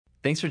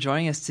Thanks for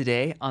joining us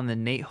today on the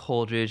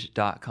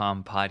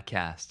NateHoldridge.com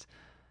podcast.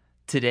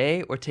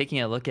 Today, we're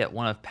taking a look at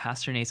one of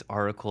Pastor Nate's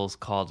articles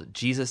called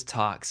Jesus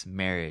Talks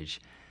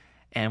Marriage.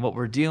 And what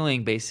we're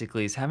doing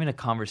basically is having a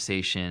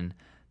conversation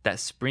that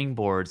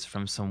springboards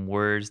from some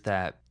words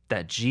that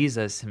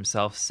Jesus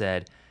himself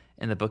said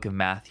in the book of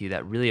Matthew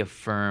that really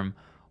affirm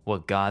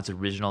what God's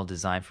original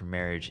design for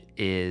marriage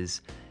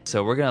is.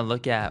 So we're going to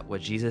look at what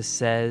Jesus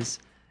says,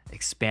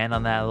 expand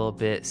on that a little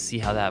bit, see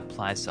how that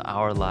applies to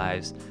our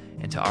lives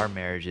and to our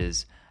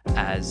marriages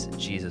as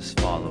Jesus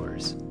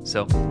followers.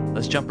 So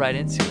let's jump right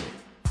into it.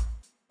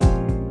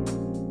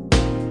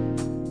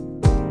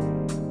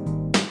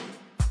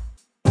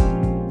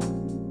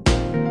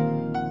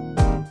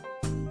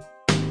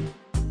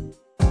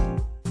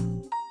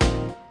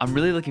 I'm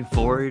really looking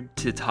forward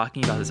to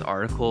talking about this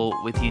article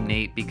with you,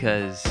 Nate,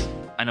 because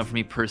I know for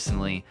me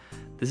personally,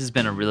 this has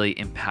been a really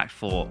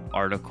impactful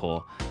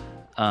article.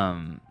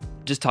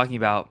 Just talking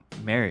about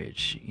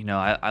marriage. You know,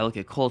 I look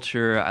at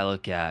culture, I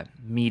look at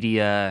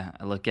media,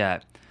 I look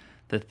at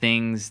the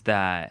things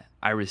that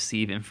I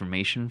receive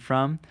information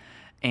from,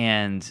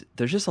 and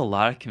there's just a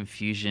lot of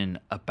confusion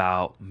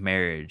about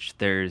marriage.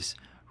 There's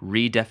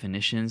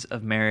redefinitions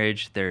of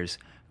marriage. There's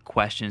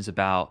questions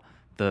about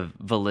the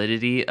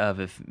validity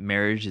of if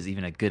marriage is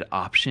even a good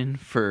option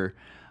for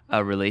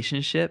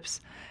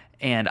relationships.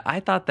 And I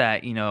thought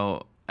that, you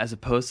know, as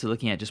opposed to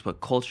looking at just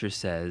what culture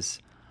says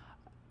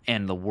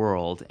and the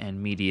world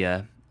and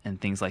media and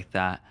things like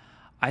that,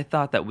 I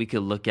thought that we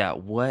could look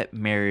at what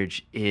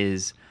marriage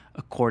is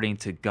according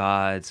to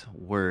God's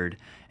word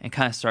and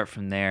kind of start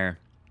from there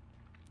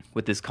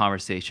with this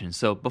conversation.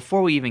 So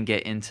before we even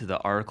get into the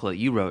article that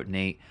you wrote,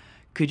 Nate,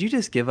 could you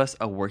just give us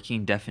a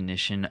working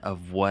definition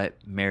of what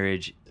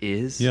marriage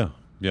is? Yeah,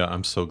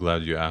 I'm so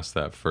glad you asked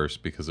that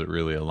first because it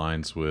really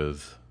aligns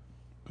with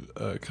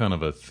kind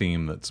of a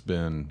theme that's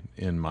been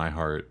in my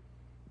heart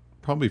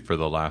probably for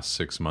the last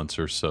 6 months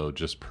or so,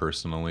 just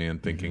personally,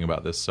 and thinking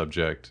about this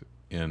subject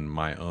in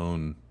my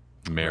own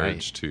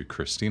marriage to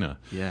Christina.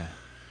 Yeah.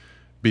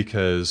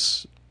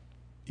 Because,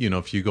 you know,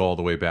 if you go all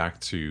the way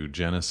back to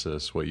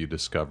Genesis, what you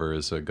discover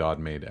is that God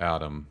made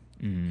Adam,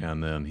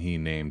 and then he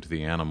named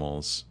the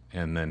animals,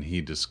 and then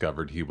he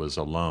discovered he was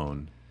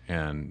alone.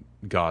 And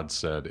God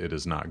said, "It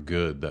is not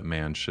good that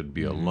man should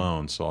be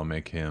alone, so I'll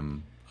make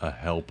him a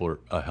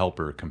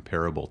helper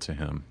comparable to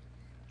him."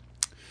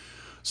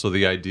 So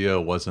the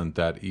idea wasn't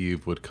that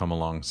Eve would come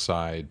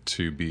alongside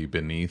to be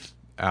beneath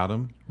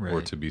Adam or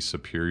to be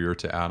superior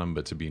to Adam,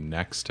 but to be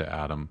next to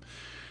Adam,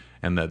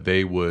 and that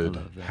they would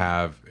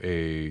have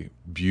a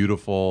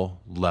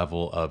beautiful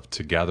level of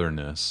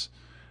togetherness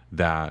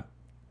that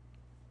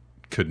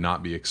could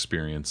not be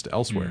experienced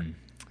elsewhere.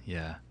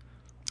 Yeah.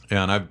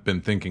 And I've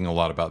been thinking a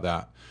lot about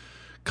that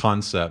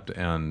concept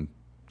and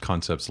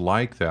concepts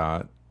like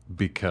that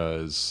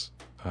because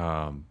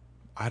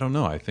I don't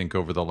know. I think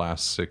over the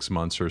last 6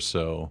 months or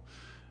so,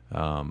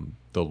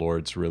 the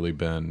Lord's really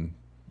been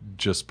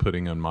just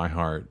putting in my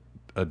heart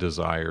a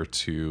desire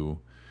to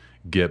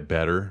get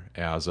better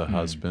as a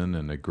husband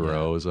and to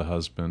grow as a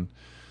husband.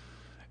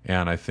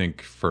 And I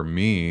think for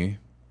me,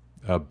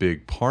 a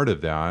big part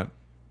of that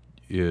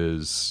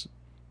is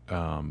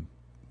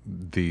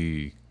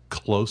the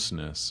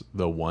closeness,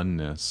 the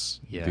oneness,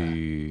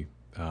 the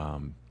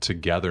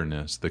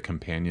togetherness, the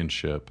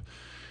companionship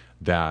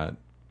that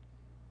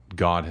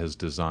God has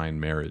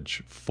designed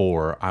marriage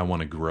for. I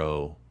want to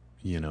grow,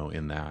 you know,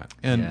 in that.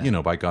 And, you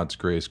know, by God's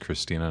grace,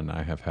 Christina and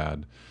I have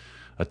had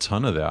a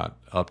ton of that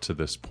up to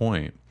this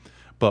point.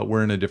 But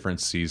we're in a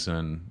different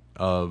season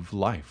of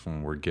life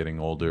when we're getting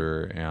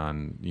older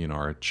and, you know,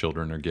 our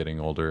children are getting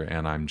older.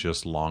 And I'm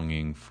just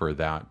longing for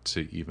that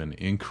to even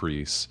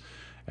increase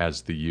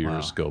as the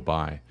years go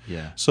by.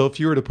 Yeah. So if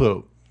you were to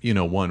put, you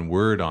know, one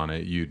word on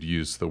it, you'd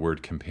use the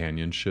word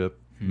companionship,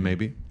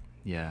 maybe.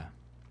 Yeah.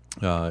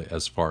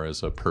 As far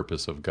as a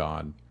purpose of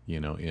God, you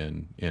know,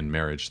 in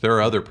marriage. There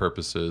are other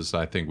purposes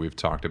I think we've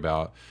talked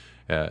about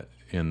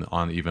even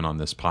on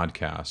this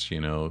podcast,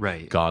 you know,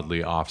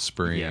 godly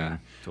offspring,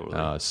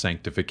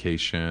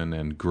 sanctification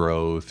and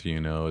growth. You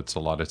know, it's a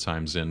lot of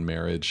times in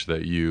marriage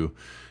that you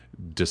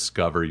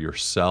discover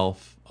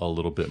yourself a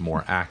little bit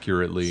more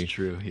accurately. It's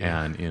true,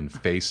 and in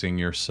facing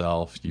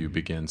yourself, you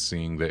begin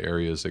seeing the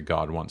areas that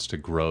God wants to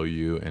grow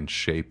you and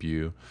shape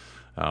you.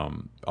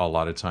 A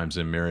lot of times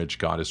in marriage,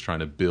 God is trying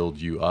to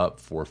build you up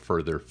for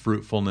further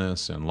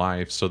fruitfulness in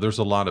life. So there's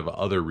a lot of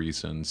other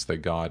reasons that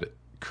God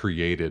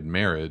created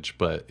marriage.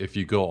 But if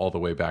you go all the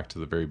way back to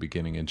the very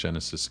beginning in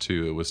Genesis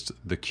 2, it was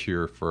the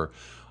cure for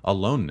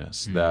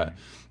aloneness that,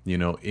 you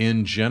know,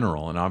 in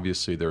general, and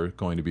obviously there are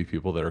going to be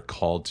people that are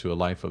called to a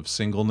life of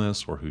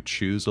singleness or who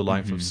choose a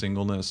life of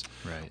singleness,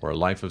 or a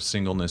life of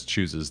singleness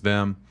chooses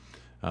them.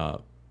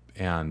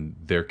 And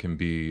there can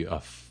be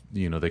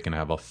they can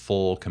have a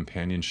full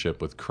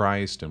companionship with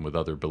Christ and with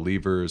other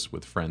believers,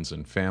 with friends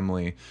and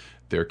family.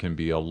 There can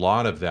be a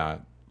lot of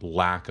that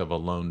lack of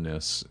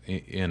aloneness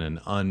in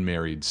an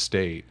unmarried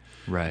state.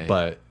 Right.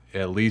 But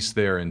at least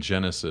there in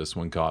Genesis,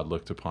 when God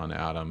looked upon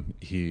Adam,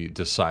 he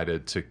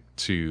decided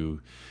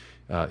to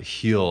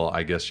heal,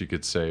 I guess you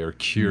could say, or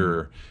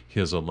cure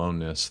his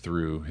aloneness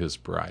through his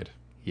bride.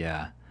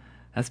 Yeah.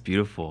 That's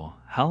beautiful.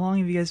 How long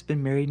have you guys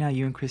been married now,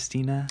 you and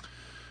Christina?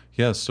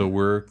 Yeah, so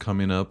we're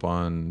coming up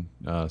on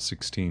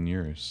 16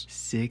 years.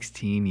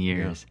 16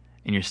 years.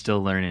 And you're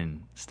still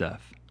learning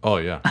stuff. Oh,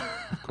 yeah,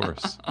 of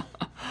course.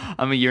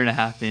 I'm a year and a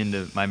half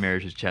into my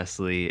marriage with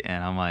Chesley,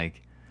 and I'm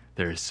like,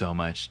 there's so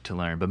much to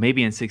learn. But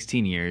maybe in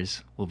 16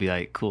 years, we'll be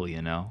like, cool,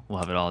 we'll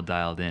have it all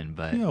dialed in.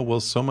 But yeah, well,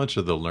 so much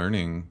of the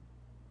learning,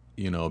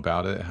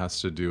 about it has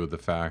to do with the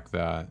fact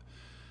that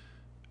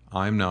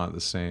I'm not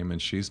the same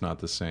and she's not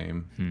the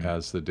same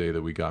as the day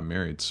that we got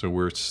married. So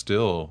we're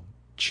still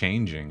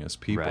changing as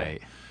people.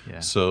 Right. Yeah.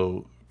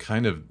 So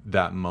kind of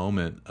that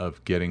moment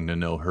of getting to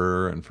know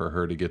her and for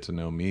her to get to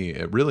know me,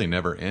 it really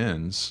never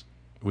ends,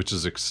 which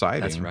is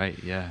exciting. That's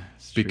right. Yeah.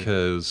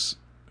 Because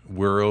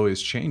we're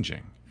always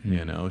changing.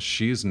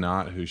 She's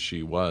not who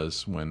she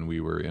was when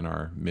we were in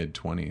our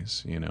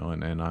mid-20s,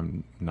 and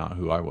I'm not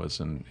who I was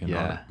in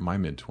my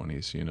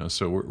mid-20s,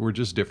 so we're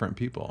just different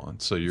people.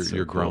 And so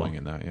you're growing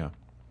in that. Yeah.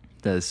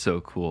 That is so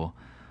cool.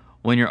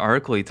 Well, in your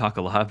article, you talk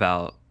a lot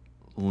about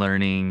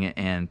learning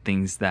and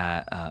things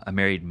that a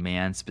married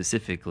man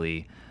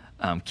specifically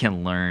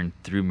can learn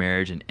through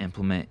marriage and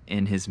implement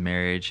in his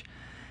marriage.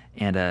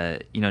 And,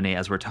 Nate,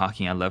 as we're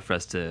talking, I'd love for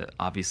us to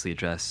obviously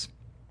address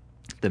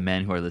the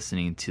men who are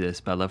listening to this,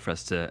 but I'd love for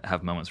us to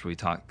have moments where we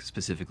talk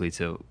specifically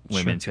to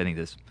women too. I think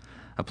this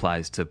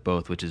applies to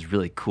both, which is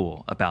really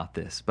cool about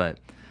this. But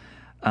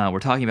we're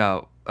talking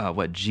about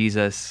what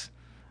Jesus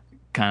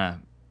kind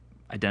of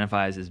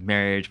identifies as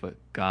marriage, what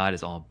God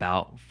is all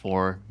about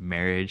for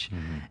marriage.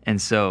 And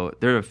so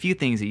there are a few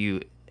things that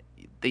you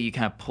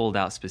kind of pulled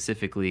out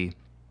specifically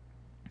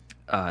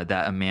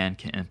that a man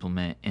can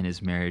implement in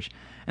his marriage.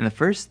 And the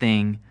first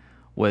thing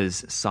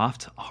was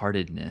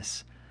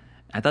soft-heartedness.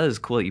 I thought it was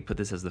cool that you put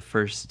this as the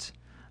first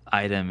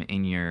item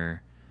in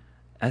your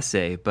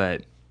essay,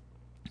 but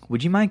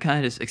would you mind kind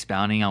of just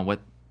expounding on what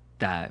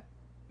that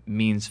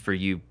means for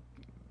you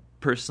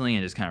personally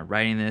and just kind of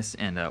writing this,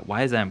 and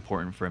why is that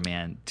important for a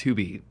man to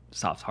be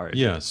soft-hearted?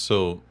 Yeah,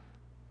 so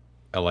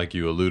like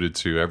you alluded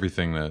to,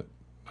 everything that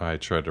I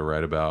tried to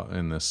write about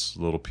in this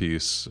little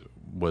piece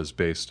was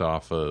based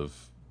off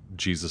of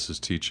Jesus'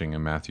 teaching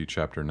in Matthew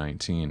chapter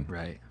 19.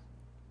 Right.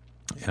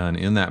 And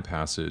in that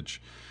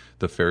passage,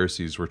 the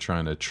Pharisees were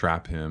trying to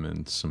trap him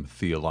in some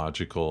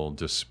theological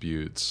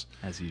disputes.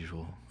 As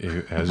usual.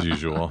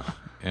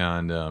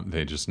 And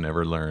they just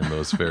never learned,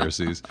 those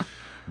Pharisees.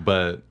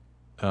 But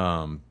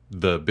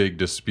the big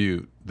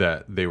dispute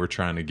that they were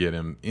trying to get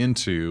him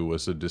into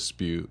was a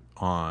dispute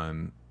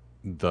on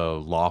the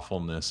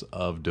lawfulness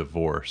of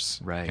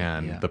divorce. Right.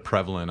 And the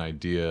prevalent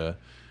idea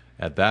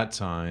at that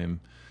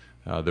time,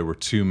 there were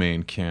two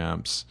main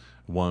camps.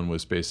 One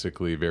was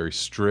basically very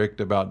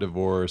strict about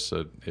divorce.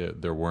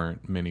 There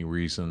weren't many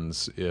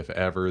reasons, if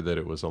ever, that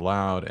it was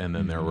allowed. And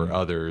then there were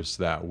others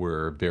that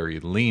were very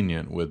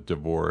lenient with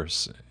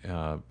divorce,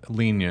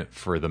 lenient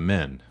for the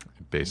men,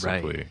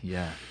 basically. Right.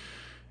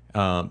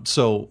 Yeah.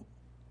 So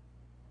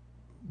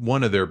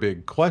one of their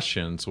big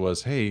questions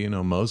was, hey,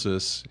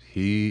 Moses,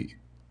 he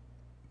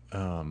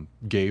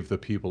gave the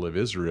people of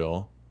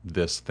Israel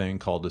this thing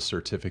called a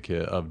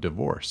certificate of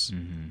divorce.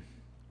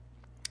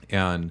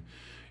 And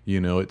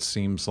it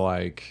seems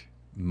like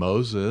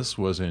Moses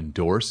was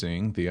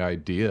endorsing the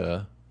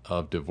idea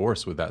of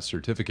divorce with that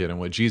certificate. And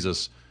what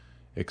Jesus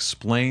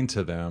explained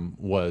to them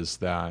was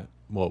that,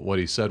 what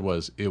he said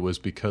was, it was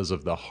because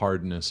of the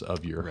hardness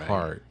of your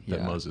heart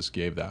that Moses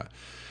gave that.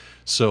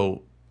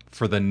 So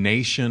for the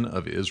nation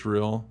of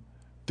Israel,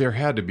 there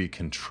had to be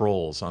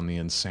controls on the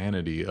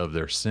insanity of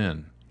their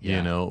sin,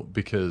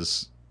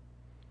 because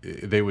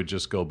they would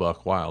just go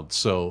buck wild.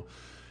 So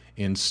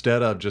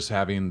instead of just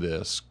having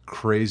this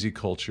crazy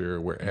culture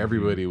where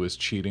everybody was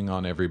cheating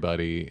on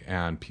everybody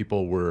and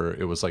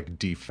it was like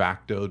de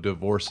facto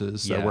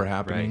divorces that were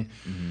happening.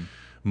 Right.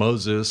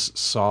 Moses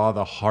saw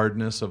the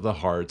hardness of the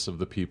hearts of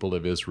the people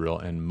of Israel,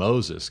 and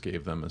Moses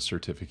gave them a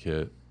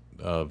certificate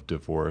of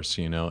divorce,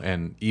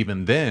 and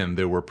even then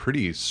there were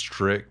pretty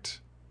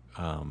strict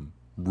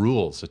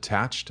rules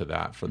attached to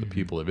that for the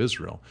people of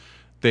Israel.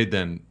 They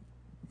then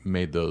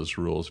made those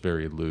rules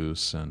very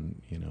loose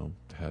and,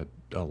 had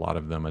a lot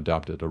of them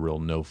adopted a real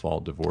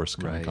no-fault divorce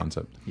kind of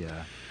concept.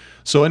 Yeah.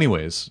 So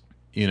anyways,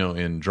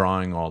 in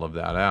drawing all of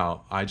that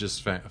out, I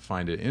just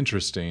find it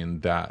interesting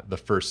that the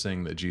first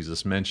thing that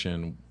Jesus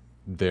mentioned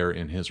there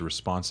in his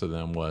response to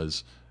them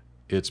was,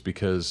 it's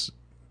because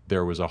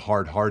there was a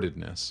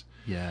hard-heartedness.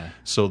 Yeah.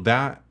 So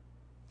that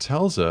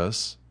tells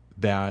us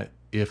that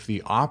if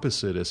the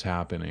opposite is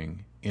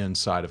happening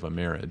inside of a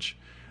marriage,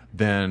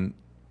 then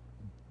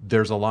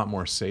there's a lot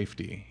more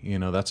safety.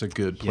 That's a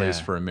good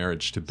place for a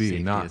marriage to be.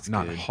 Safety,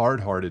 not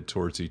hard-hearted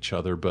towards each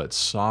other, but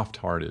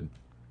soft-hearted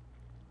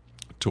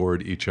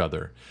toward each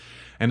other.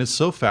 And it's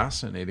so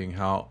fascinating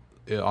how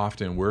it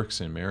often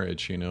works in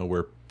marriage,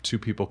 where two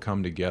people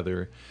come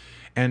together.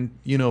 And,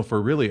 if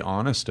we're really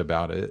honest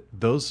about it,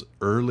 those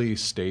early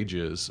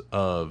stages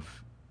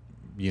of,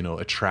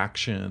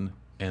 attraction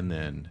and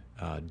then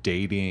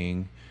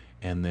dating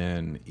and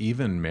then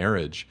even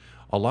marriage,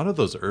 a lot of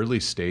those early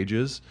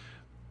stages,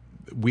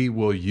 we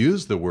will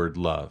use the word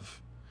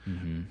love,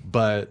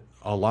 but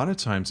a lot of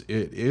times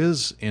it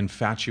is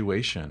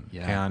infatuation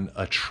and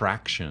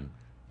attraction.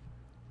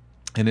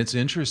 And it's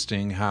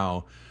interesting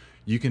how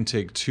you can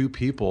take two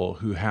people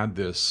who had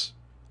this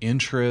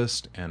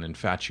interest and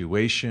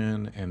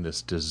infatuation and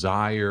this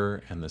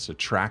desire and this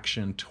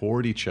attraction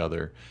toward each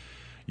other.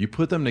 You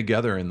put them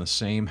together in the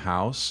same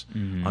house,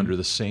 under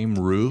the same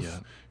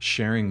roof,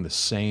 sharing the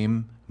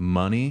same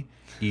money,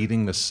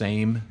 eating the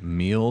same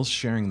meals,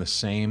 sharing the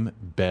same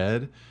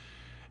bed.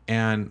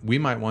 And we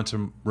might want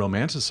to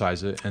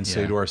romanticize it and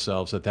say to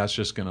ourselves that that's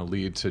just going to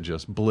lead to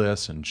just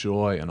bliss and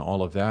joy and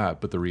all of that.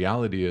 But the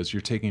reality is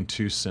you're taking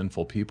two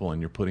sinful people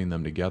and you're putting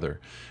them together.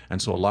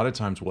 And so a lot of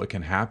times what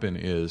can happen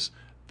is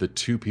the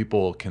two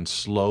people can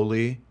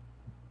slowly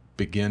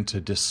begin to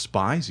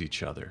despise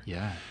each other.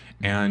 Yeah.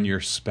 And your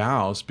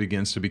spouse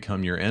begins to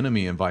become your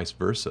enemy and vice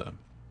versa.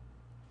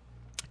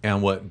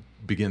 And what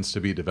begins to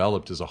be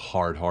developed is a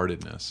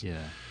hard-heartedness.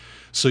 Yeah.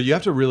 So you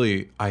have to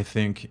really, I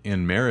think,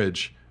 in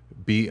marriage,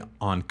 be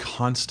on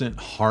constant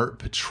heart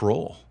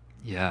patrol.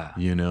 Yeah.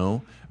 You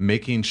know,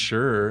 making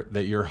sure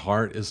that your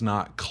heart is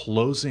not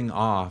closing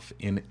off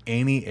in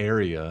any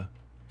area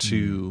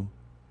to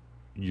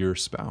your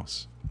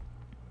spouse.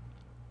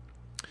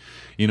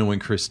 You know, when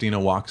Christina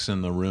walks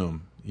in the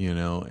room, you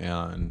know,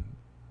 and,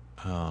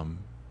 well,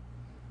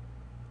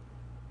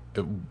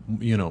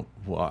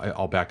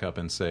 I'll back up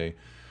and say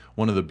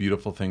one of the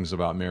beautiful things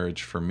about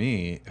marriage for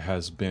me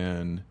has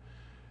been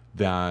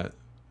that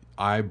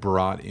I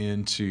brought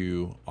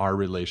into our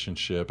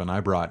relationship and I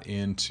brought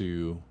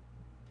into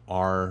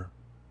our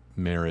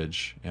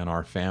marriage and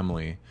our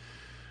family,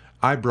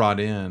 I brought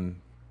in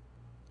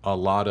a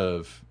lot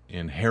of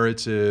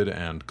inherited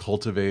and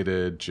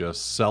cultivated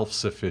just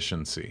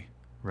self-sufficiency.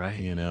 Right.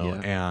 You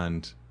know,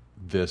 and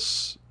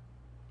this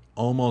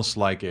almost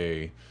like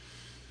a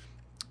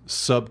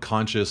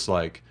subconscious,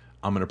 like,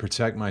 I'm going to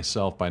protect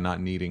myself by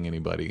not needing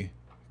anybody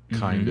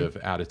kind of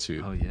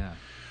attitude. Oh, yeah.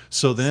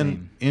 So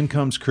then in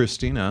comes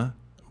Christina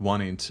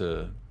wanting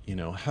to, you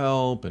know,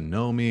 help and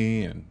know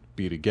me and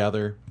be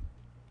together.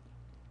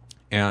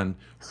 And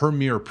her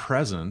mere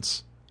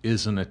presence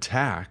is an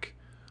attack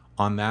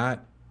on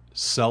that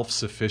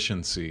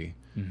self-sufficiency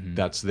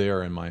that's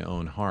there in my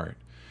own heart,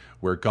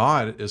 where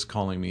God is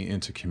calling me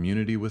into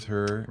community with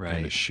her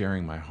and is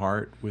sharing my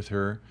heart with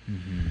her.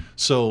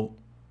 So,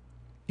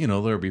 you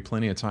know, there'll be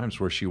plenty of times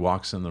where she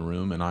walks in the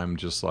room and I'm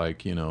just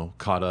like, you know,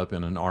 caught up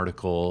in an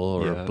article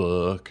or a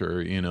book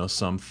or, you know,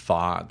 some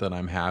thought that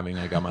I'm having.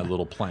 I got my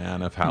little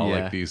plan of how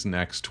like these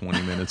next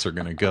 20 minutes are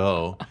going to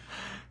go.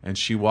 And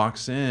she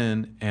walks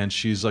in and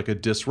she's like a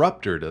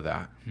disruptor to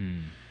that.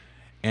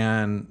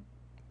 And,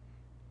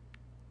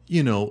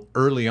 you know,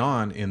 early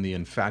on in the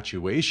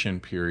infatuation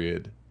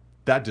period,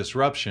 that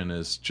disruption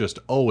is just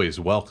always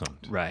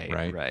welcomed.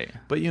 Right.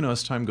 But, you know,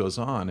 as time goes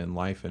on in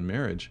life and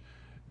marriage,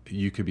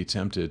 you could be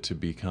tempted to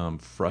become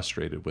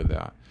frustrated with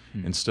that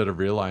instead of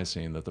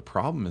realizing that the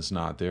problem is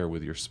not there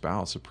with your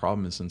spouse. The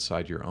problem is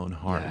inside your own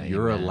heart.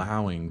 You're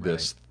allowing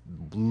this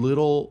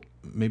little,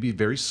 maybe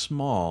very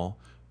small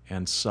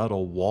and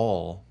subtle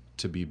wall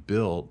to be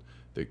built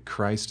that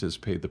Christ has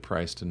paid the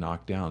price to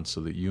knock down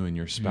so that you and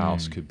your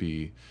spouse could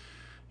be,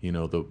 you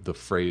know, the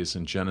phrase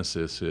in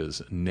Genesis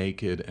is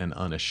naked and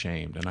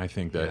unashamed. And I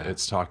think that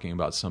it's talking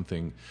about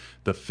something,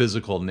 the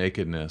physical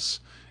nakedness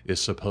is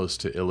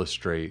supposed to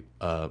illustrate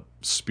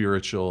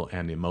spiritual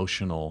and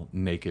emotional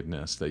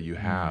nakedness that you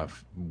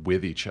have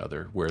with each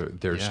other, where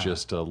there's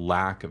just a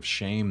lack of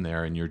shame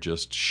there and you're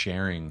just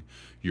sharing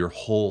your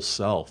whole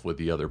self with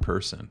the other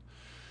person.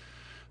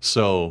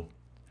 So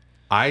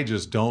I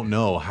just don't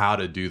know how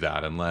to do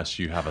that unless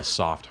you have a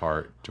soft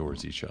heart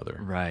towards each other.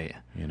 Right.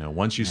 You know,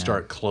 once you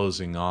start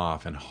closing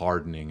off and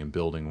hardening and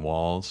building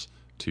walls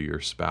to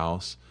your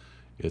spouse,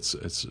 it's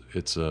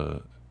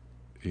a,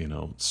 you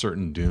know,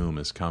 certain doom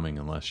is coming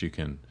unless you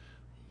can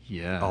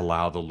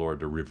allow the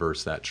Lord to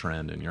reverse that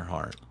trend in your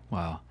heart.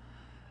 Wow.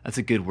 That's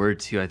a good word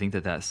too. I think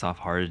that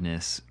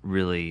soft-heartedness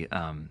really,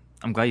 I'm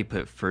glad you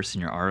put it first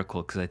in your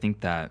article, because I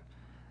think that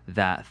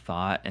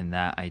thought and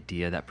that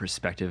idea, that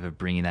perspective of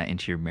bringing that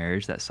into your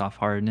marriage, that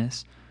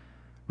soft-heartedness,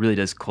 really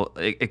does,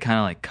 it kind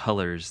of like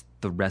colors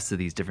the rest of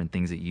these different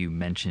things that you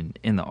mentioned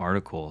in the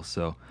article.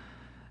 So,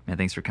 man,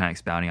 thanks for kind of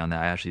expounding on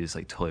that. I actually just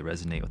like totally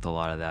resonate with a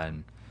lot of that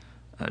and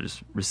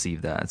just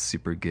received that. It's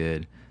super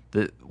good.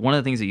 One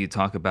of the things that you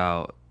talk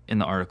about in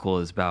the article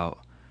is about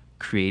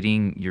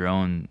creating your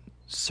own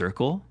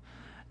circle.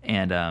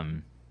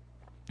 And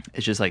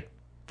it's just like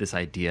this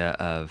idea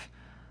of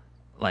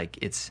like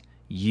it's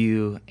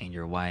you and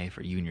your wife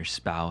or you and your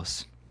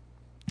spouse.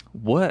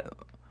 What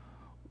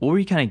were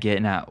you kind of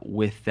getting at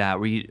with that?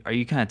 Are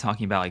you kind of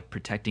talking about like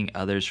protecting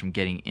others from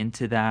getting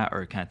into that,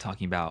 or kind of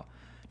talking about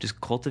just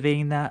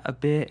cultivating that a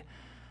bit?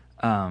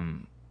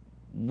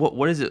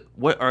 What is it?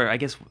 Or I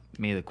guess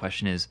maybe the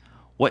question is,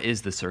 what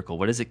is the circle?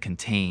 What does it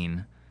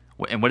contain?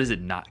 And what does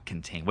it not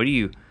contain? What are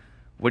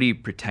you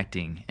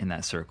protecting in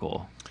that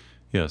circle?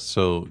 Yeah,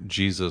 so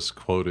Jesus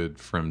quoted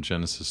from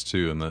Genesis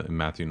 2 in the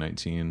Matthew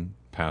 19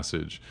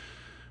 passage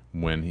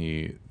when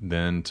he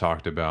then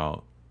talked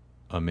about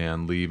a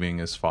man leaving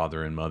his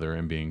father and mother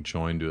and being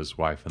joined to his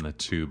wife, and the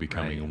two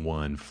becoming Right.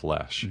 one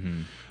flesh.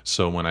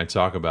 So when I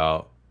talk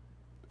about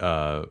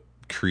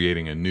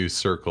creating a new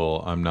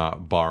circle, I'm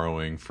not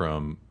borrowing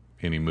from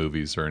any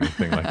movies or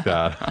anything like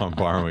that. I'm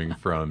borrowing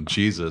from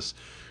Jesus,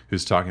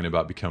 who's talking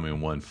about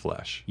becoming one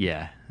flesh,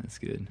 Yeah, that's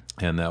good.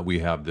 and that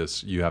you have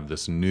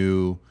this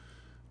new,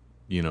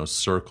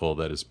 circle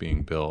that is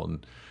being built.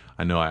 And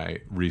I know I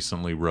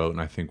recently wrote,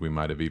 and I think we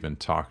might have even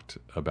talked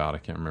about, I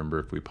can't remember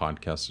if we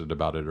podcasted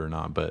about it or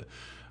not, but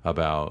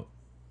about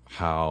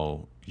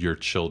how your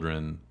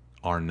children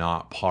are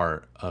not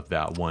part of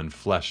that one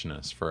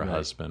fleshness for a Right.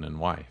 husband and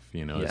wife.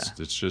 Yeah.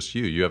 It's just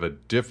you. You have a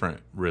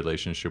different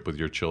relationship with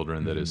your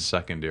children that is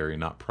secondary,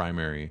 not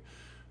primary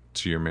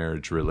to your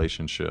marriage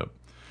relationship.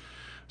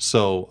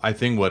 So I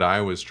think what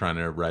I was trying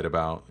to write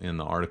about in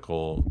the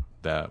article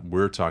that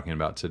we're talking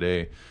about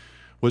today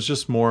was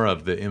just more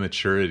of the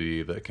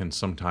immaturity that can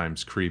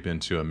sometimes creep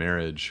into a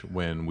marriage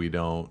when we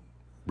don't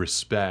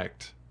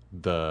respect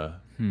the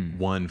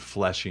one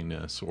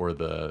fleshiness or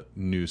the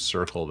new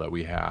circle that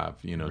we have,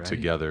 Right.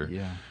 together.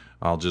 Yeah.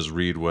 I'll just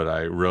read what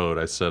I wrote.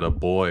 I said, a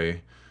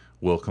boy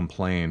will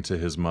complain to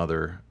his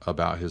mother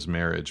about his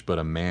marriage, but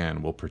a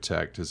man will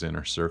protect his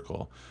inner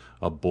circle.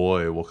 A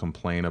boy will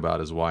complain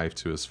about his wife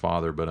to his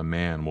father, but a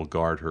man will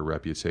guard her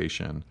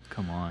reputation.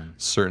 Come on.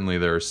 Certainly,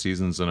 there are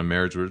seasons in a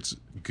marriage where it's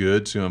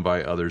good to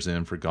invite others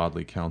in for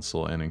godly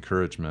counsel and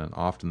encouragement.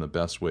 Often, the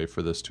best way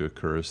for this to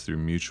occur is through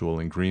mutual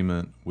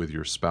agreement with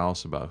your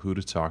spouse about who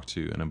to talk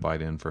to and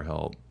invite in for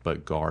help,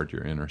 but guard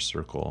your inner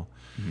circle.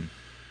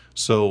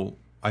 So,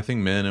 I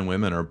think men and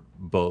women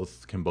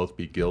can both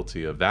be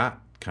guilty of that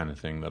kind of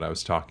thing that I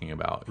was talking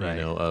about. Right.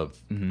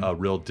 Of a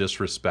real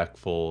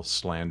disrespectful,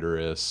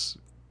 slanderous,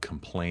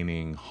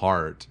 complaining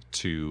heart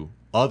to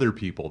other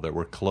people that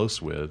we're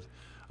close with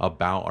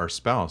about our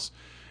spouse.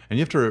 And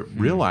you have to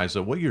realize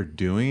that what you're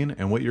doing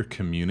and what you're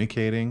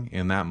communicating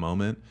in that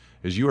moment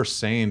is you are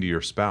saying to your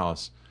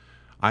spouse,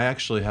 I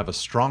actually have a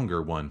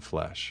stronger one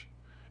flesh.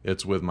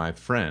 It's with my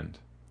friend,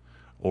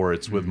 or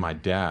it's with my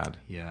dad,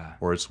 Yeah.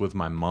 or it's with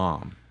my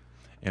mom.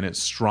 And it's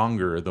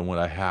stronger than what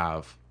I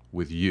have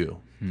with you.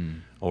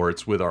 Or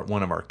it's with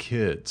one of our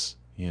kids,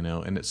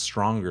 and it's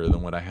stronger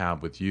than what I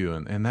have with you.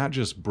 And that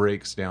just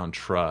breaks down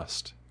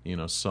trust,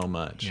 so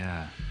much.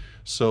 Yeah.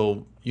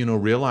 So,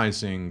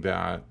 realizing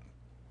that,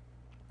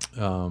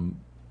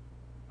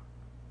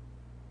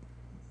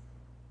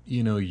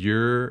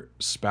 your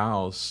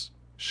spouse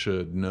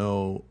should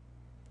know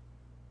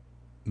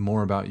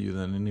more about you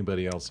than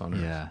anybody else on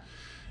earth. Yeah.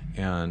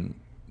 And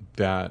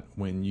that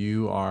when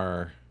you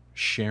are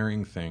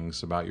sharing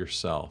things about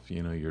yourself,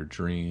 your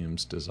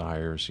dreams,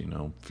 desires,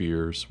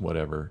 fears,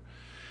 whatever,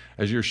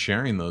 as you're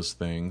sharing those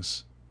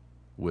things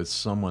with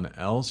someone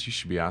else, you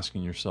should be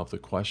asking yourself the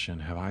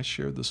question, have I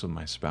shared this with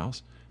my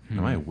spouse?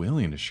 Am I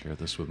willing to share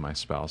this with my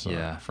spouse? And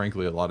Yeah.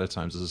 frankly, a lot of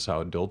times this is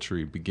how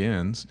adultery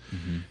begins,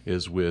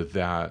 is with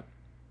that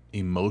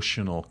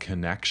emotional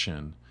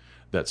connection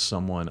that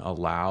someone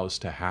allows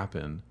to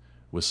happen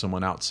with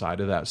someone outside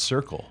of that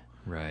circle.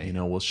 Right.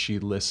 Well, she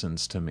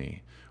listens to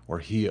me, or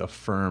he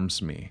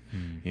affirms me,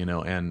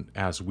 and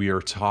as we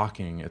are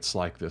talking, it's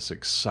like this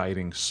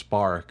exciting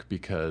spark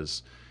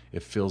because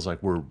it feels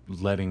like we're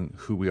letting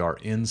who we are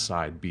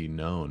inside be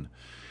known.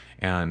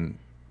 And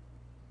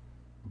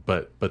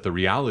but the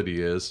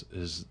reality is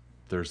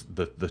there's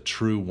the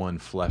true one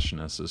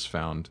fleshness is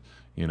found,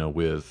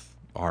 with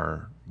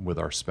our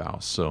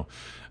spouse. So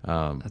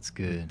That's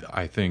good.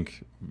 I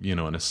think, in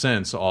a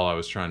sense, all I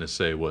was trying to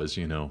say was,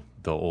 the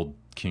old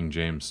King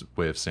James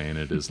way of saying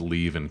it is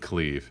leave and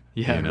cleave.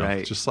 Yeah.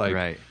 Right. Just like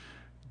right.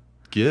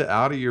 get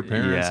out of your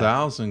parents' Yeah.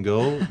 house and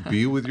go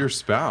be with your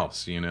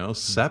spouse,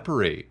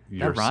 separate That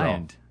yourself.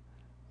 rhymed.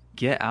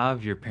 Get out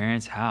of your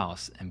parents'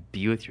 house and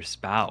be with your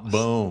spouse.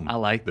 Boom. I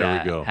like there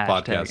that. we go.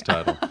 Hashtag. Podcast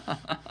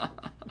title.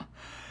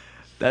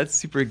 That's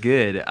super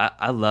good.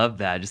 I love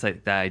that. Just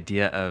like the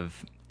idea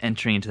of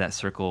entering into that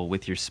circle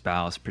with your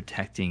spouse,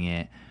 protecting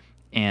it.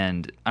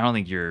 And I don't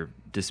think you're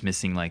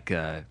dismissing like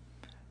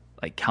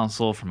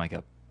counsel from like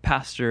a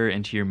pastor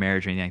into your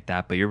marriage or anything like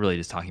that, but you're really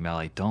just talking about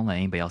like, don't let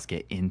anybody else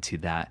get into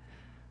that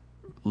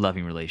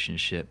loving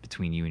relationship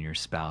between you and your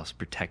spouse.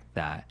 Protect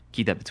that.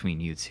 Keep that between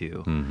you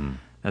two. Mm-hmm.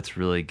 That's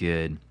really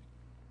good.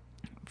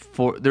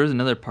 There was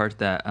another part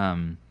that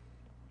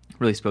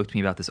really spoke to me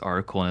about this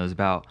article, and it was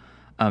about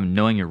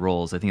knowing your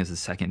roles. I think it's the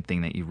second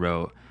thing that you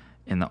wrote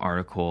in the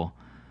article,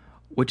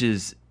 which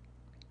is,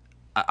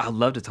 I'd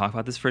love to talk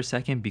about this for a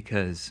second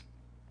because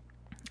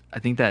I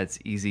think that it's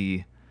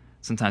easy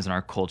sometimes in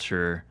our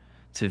culture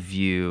to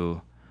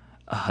view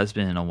a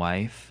husband and a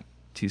wife,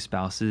 two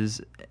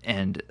spouses,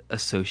 and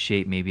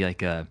associate maybe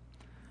like a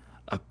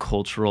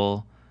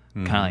cultural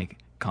kind of like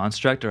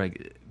construct, or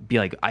like be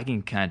like, I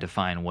can kind of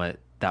define what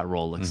that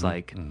role looks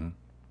like,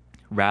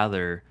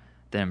 rather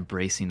than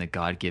embracing the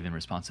God-given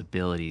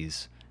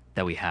responsibilities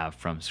that we have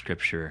from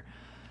Scripture.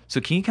 So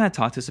can you kind of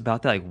talk to us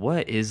about that? Like,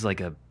 what is like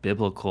a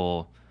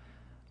biblical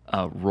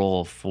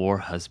role for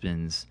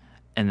husbands?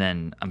 And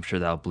then I'm sure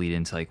that'll bleed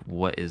into like,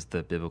 what is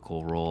the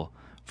biblical role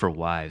for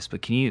wives?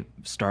 But can you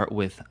start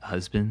with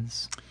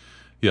husbands?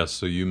 Yes.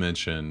 So you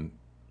mentioned,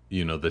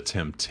 the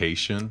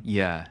temptation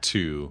Yeah.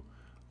 to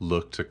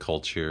look to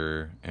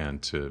culture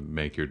and to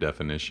make your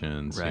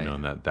definitions, Right.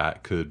 and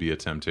that could be a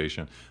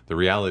temptation. The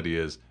reality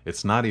is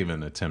it's not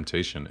even a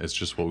temptation. It's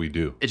just what we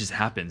do. It just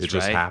happens, It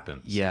just right?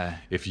 happens. Yeah.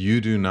 If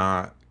you do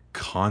not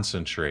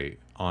concentrate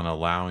on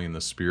allowing the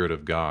Spirit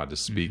of God to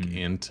speak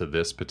into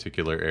this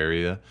particular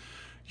area,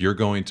 you're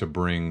going to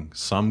bring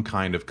some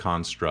kind of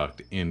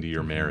construct into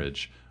your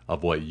marriage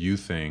of what you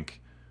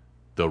think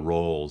the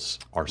roles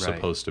are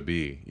supposed to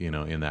be,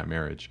 in that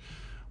marriage.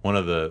 One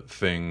of the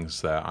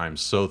things that I'm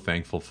so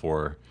thankful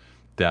for,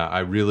 that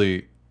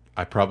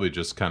I probably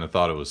just kind of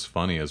thought it was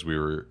funny as we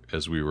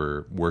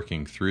were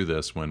working through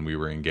this when we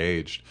were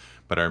engaged.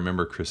 But I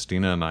remember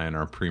Christina and I in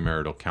our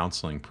premarital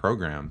counseling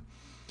program,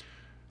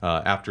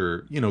 after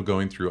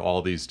going through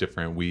all these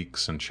different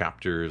weeks and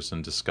chapters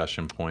and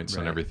discussion points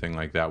and everything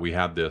like that, we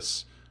had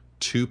this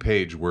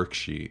 2-page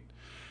worksheet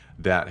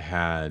that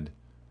had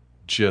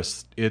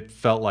it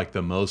felt like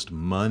the most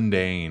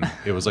mundane.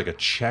 It was like a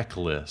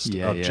checklist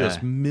of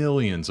just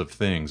millions of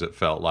things. It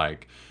felt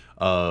like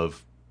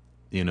of,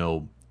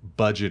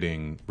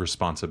 budgeting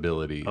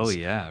responsibilities. Oh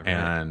yeah. Right.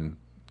 And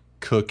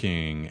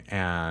cooking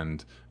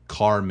and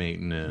car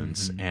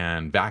maintenance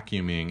and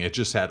vacuuming. It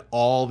just had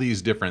all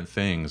these different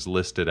things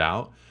listed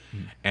out.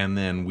 And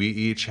then we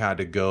each had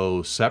to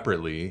go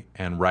separately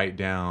and write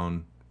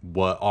down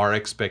what our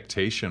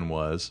expectation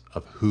was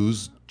of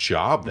whose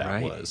job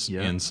that was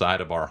inside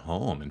of our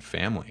home and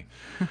family.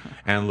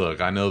 And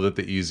look, I know that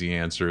the easy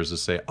answer is to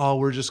say, oh,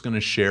 we're just going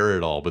to share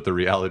it all. But the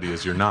reality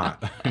is you're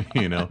not.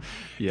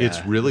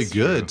 It's really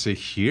good to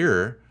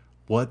hear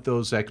what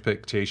those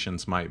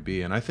expectations might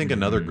be. And I think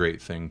another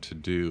great thing to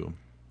do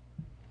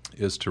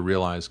is to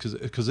realize,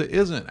 because it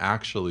isn't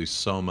actually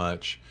so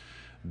much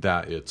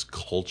that it's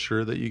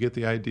culture that you get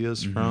the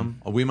ideas from.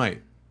 We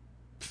might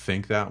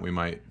think that. We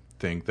might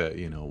think that,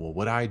 well,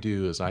 what I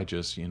do is I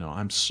just,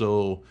 I'm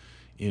so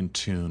in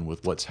tune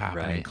with what's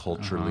happening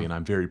culturally, and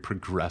I'm very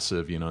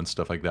progressive, and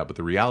stuff like that. But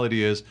the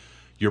reality is,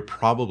 you're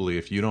probably,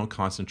 if you don't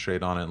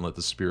concentrate on it and let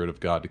the Spirit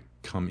of God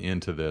come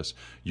into this,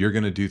 you're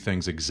going to do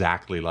things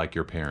exactly like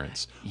your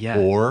parents. Yeah,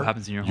 or what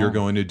happens in your you're home.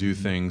 going to do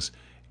things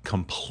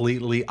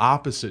completely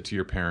opposite to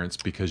your parents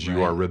because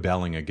you are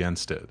rebelling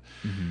against it.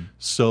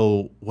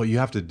 So what you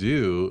have to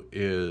do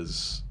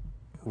is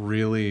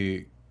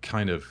really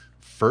kind of,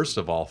 first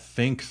of all,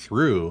 think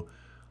through,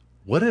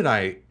 what did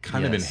I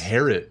kind of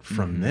inherit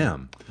from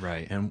them?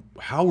 Right. And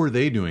how were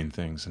they doing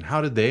things? And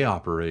how did they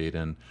operate?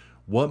 And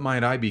what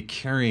might I be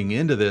carrying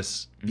into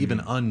this even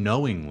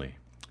unknowingly?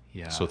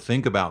 Yeah. So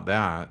think about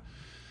that.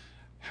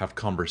 Have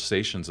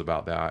conversations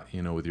about that,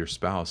 with your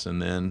spouse.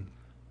 And then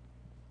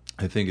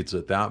I think it's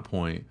at that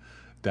point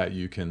that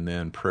you can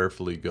then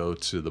prayerfully go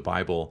to the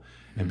Bible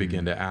and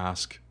begin to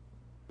ask,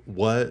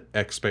 what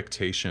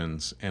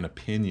expectations and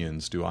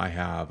opinions do I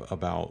have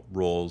about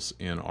roles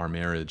in our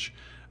marriage?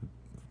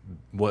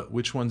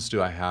 Which ones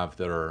do I have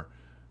that are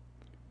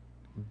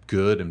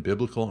good and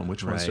biblical, and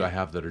which ones do I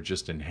have that are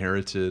just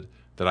inherited,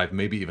 that I've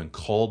maybe even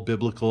called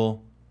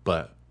biblical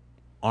but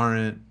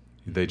aren't?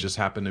 They just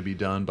happen to be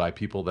done by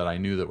people that I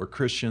knew that were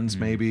Christians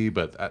maybe,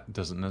 but that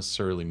doesn't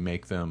necessarily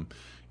make them,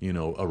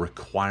 a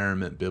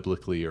requirement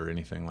biblically or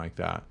anything like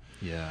that.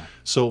 Yeah.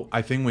 So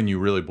I think when you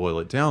really boil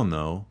it down,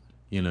 though,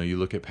 you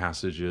look at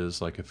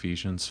passages like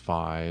Ephesians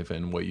 5,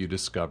 and what you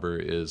discover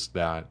is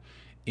that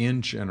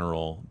in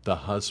general, the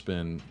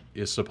husband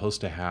is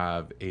supposed to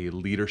have a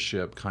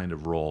leadership kind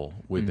of role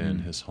within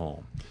his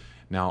home.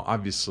 Now,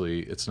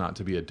 obviously, it's not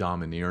to be a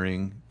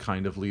domineering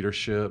kind of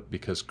leadership,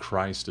 because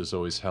Christ is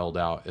always held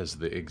out as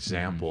the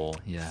example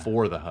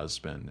for the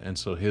husband. And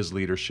so his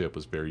leadership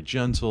was very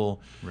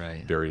gentle,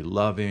 very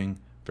loving,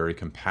 very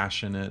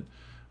compassionate,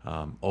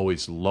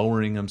 always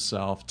lowering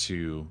himself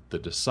to the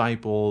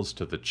disciples,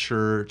 to the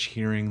church,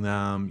 hearing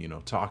them,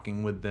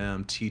 talking with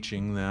them,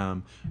 teaching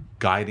them,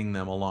 guiding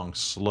them along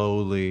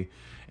slowly,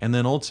 and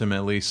then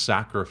ultimately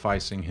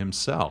sacrificing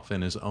himself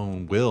and his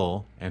own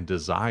will and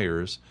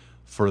desires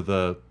for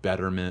the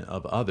betterment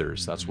of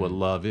others. That's what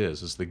love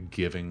is the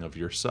giving of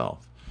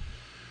yourself.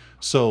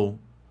 So,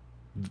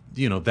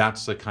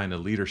 that's the kind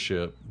of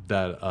leadership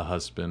that a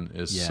husband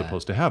is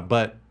supposed to have.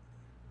 But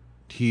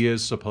he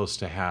is supposed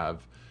to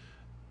have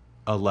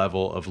a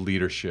level of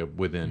leadership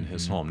within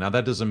his home. Now,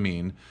 that doesn't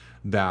mean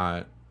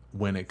that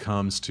when it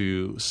comes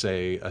to,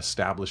 say,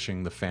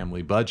 establishing the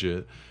family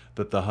budget,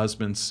 that the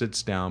husband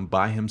sits down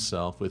by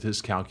himself with his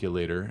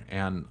calculator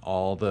and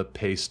all the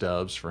pay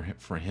stubs for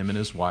him and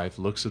his wife,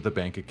 looks at the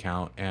bank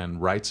account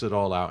and writes it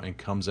all out and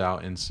comes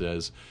out and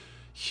says,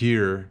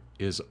 here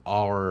is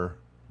our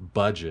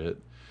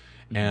budget,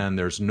 and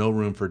there's no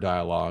room for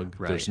dialogue.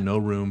 There's no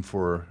room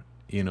for,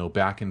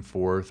 back and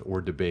forth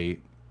or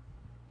debate.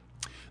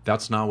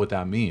 That's not what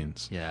that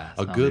means. Yeah,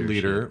 a good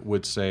leader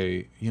would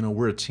say,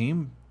 we're a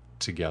team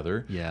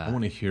together. Yeah. I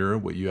want to hear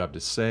what you have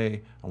to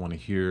say. I want to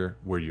hear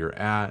where you're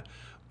at.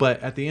 But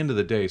at the end of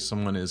the day,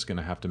 someone is going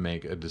to have to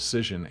make a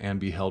decision and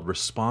be held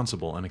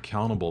responsible and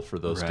accountable for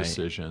those Right.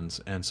 decisions.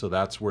 And so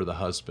that's where the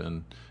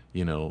husband,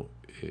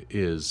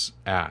 is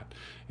at.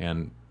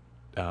 And,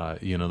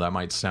 that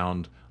might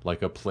sound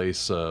like a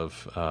place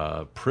of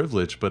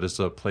privilege, but it's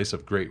a place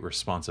of great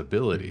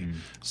responsibility.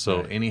 So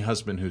Right. any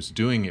husband who's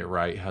doing it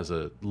right has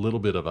a little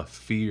bit of a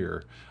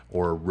fear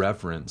or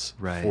reverence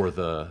Right. for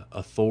the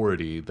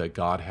authority that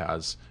God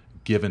has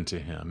given to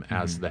him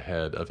as the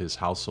head of his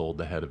household,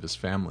 the head of his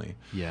family.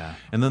 Yeah.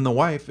 And then the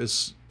wife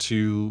is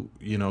to,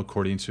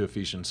 according to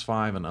Ephesians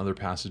 5 and other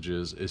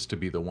passages, is to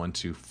be the one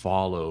to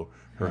follow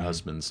her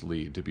husband's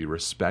lead, to be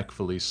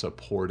respectfully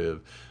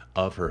supportive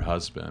of her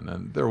husband.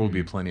 And there will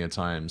be plenty of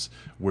times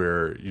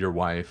where your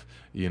wife,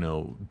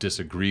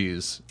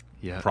 disagrees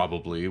Yeah.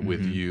 probably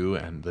with you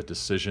and the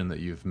decision that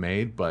you've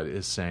made, but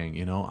is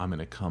saying, I'm going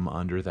to come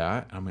under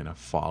that. I'm going to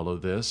follow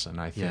this. And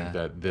I think Yeah.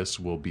 that this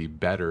will be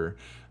better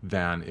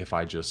than if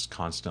I just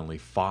constantly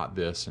fought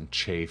this and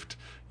chafed,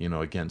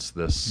 against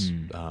this,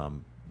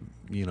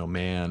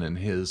 man and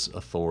his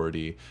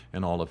authority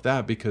and all of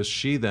that, because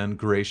she then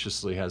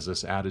graciously has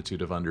this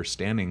attitude of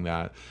understanding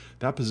that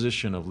that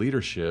position of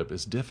leadership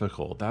is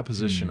difficult. That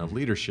position of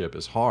leadership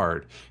is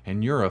hard,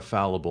 and you're a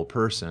fallible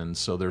person.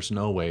 So there's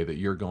no way that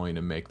you're going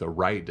to make the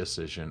right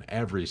decision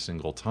every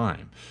single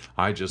time.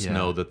 I just Yeah.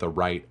 know that the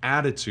right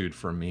attitude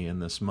for me in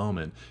this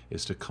moment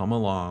is to come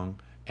along,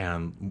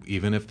 and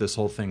even if this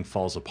whole thing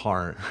falls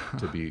apart,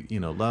 to be,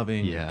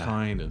 loving Yeah. and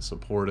kind and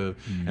supportive.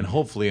 And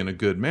hopefully in a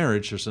good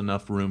marriage, there's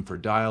enough room for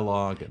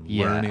dialogue and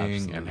Yeah, learning and,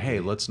 absolutely. hey,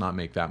 let's not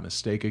make that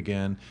mistake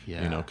again,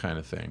 Yeah. kind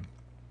of thing.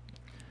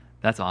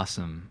 That's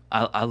awesome.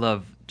 I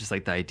love just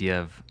like the idea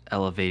of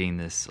elevating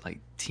this like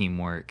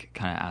teamwork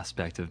kind of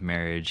aspect of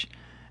marriage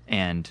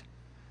and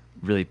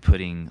really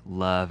putting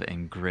love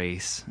and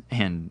grace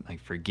and like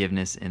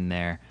forgiveness in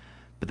there,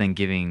 but then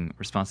giving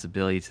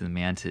responsibility to the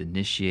man to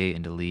initiate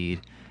and to lead,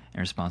 and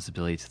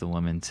responsibility to the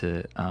woman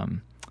to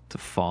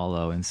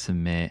follow and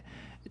submit,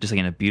 just like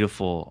in a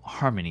beautiful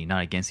harmony,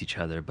 not against each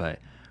other, but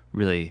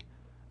really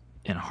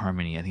in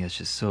harmony. I think that's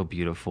just so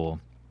beautiful.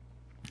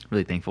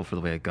 Really thankful for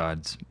the way that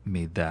God's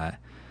made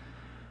that.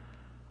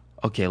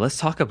 Okay, let's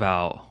talk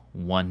about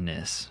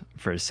oneness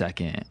for a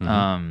second.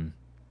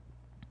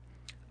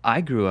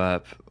 I grew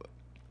up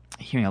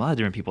hearing a lot of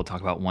different people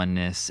talk about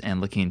oneness and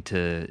looking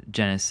to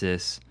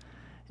Genesis,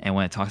 and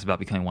when it talks about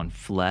becoming one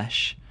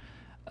flesh,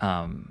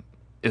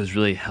 it was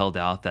really held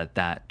out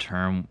that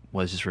term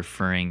was just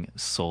referring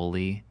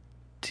solely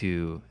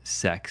to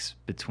sex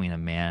between a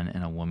man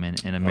and a woman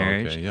in a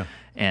marriage. Okay, yeah.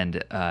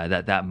 And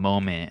that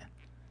moment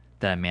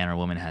that a man or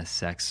woman has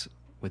sex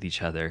with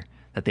each other,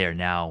 that they are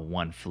now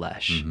one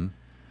flesh.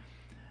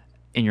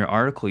 In your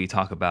article, you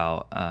talk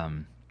about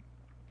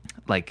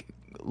like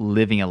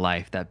living a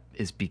life that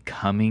is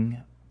becoming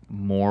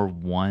more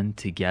one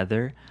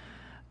together,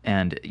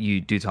 and you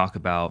do talk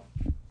about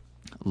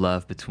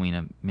love between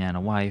a man and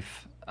a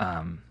wife,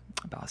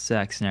 about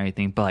sex and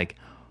everything. But like,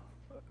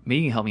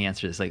 maybe you can help me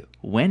answer this. Like,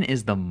 when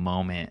is the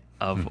moment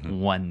of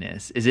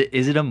oneness? Is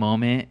it a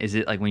moment? Is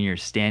it like when you're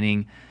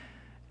standing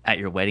at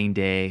your wedding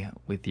day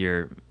with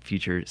your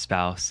future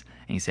spouse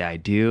and you say, I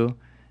do?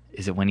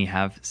 Is it when you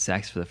have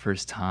sex for the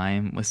first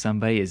time with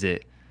somebody? Is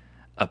it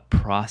a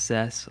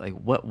process? Like,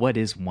 what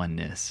is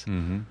oneness?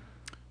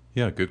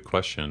 Yeah, good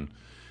question.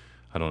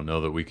 I don't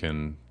know that we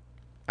can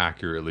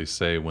accurately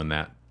say when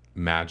that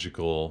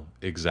magical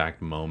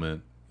exact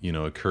moment,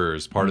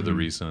 occurs. Part of the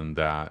reason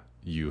that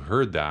you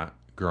heard that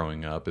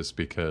growing up is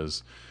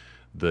because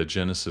the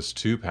Genesis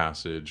 2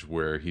 passage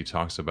where he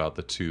talks about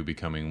the two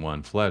becoming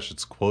one flesh,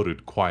 it's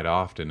quoted quite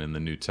often in the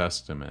New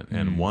Testament.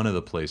 And one of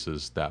the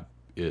places that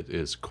it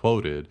is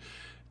quoted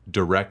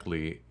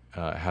directly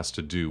has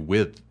to do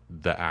with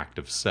the act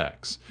of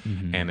sex.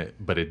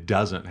 But it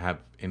doesn't have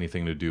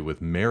anything to do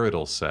with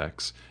marital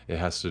sex. It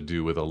has to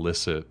do with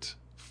illicit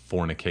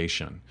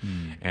fornication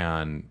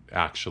and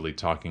actually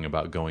talking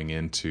about going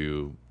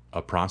into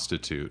a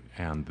prostitute,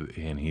 and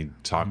he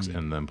talks,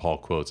 and then Paul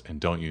quotes, and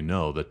don't you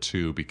know the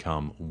two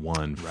become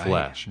one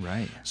flesh.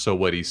 Right. So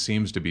what he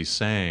seems to be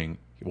saying,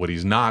 what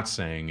he's not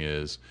saying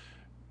is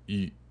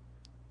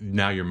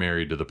now you're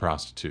married to the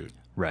prostitute.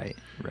 Right.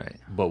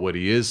 But what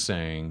he is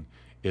saying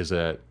is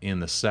that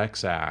in the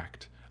sex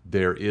act,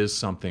 there is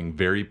something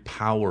very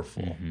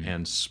powerful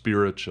and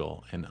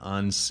spiritual and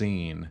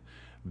unseen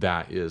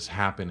that is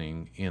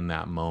happening in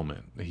that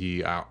moment.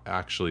 He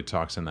actually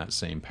talks in that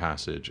same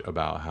passage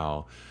about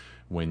how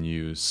when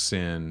you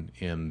sin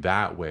in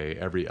that way,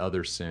 every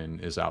other sin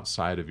is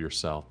outside of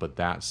yourself, but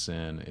that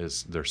sin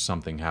is, there's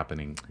something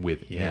happening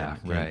within,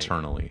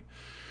 internally.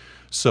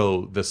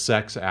 So the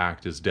sex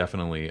act is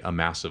definitely a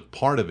massive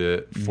part of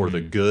it for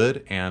the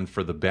good and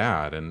for the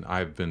bad. And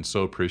I've been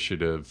so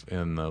appreciative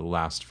in the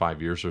last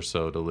 5 years or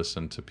so to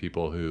listen to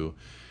people who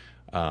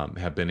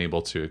have been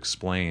able to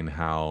explain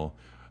how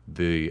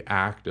the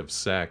act of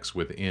sex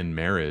within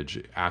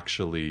marriage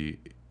actually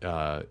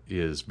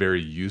is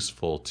very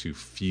useful to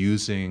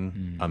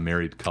fusing a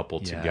married couple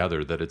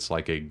together, that it's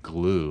like a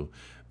glue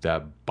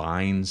that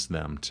binds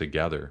them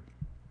together.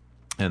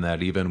 And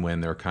that even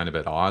when they're kind of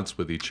at odds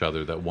with each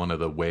other, that one of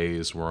the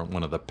ways, or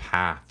one of the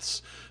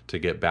paths to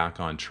get back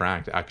on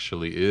track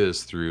actually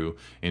is through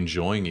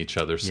enjoying each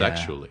other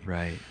sexually.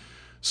 Right.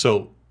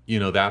 So,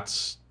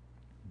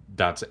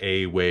 that's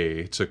a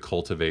way to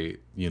cultivate,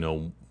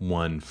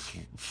 one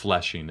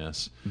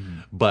fleshiness.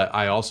 But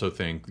I also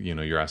think,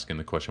 you're asking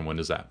the question, when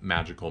does that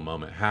magical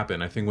moment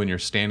happen? I think when you're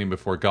standing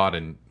before God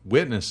and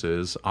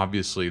witnesses,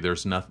 obviously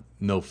there's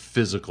no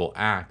physical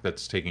act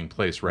that's taking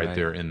place right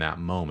there in that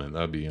moment.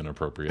 That'd be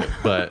inappropriate.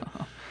 But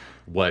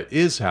what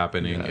is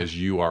happening is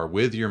you are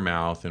with your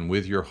mouth and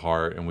with your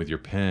heart and with your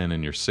pen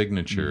and your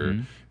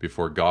signature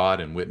before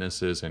God and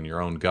witnesses and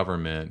your own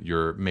government.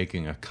 You're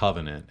making a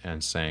covenant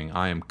and saying,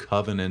 I am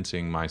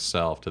covenanting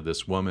myself to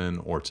this woman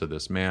or to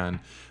this man.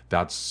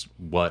 That's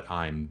what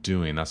I'm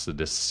doing. That's the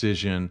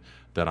decision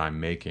that I'm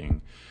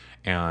making.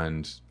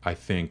 And I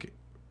think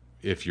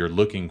if you're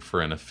looking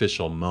for an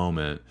official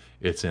moment,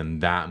 it's in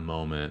that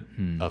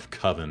moment of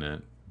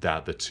covenant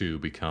that the two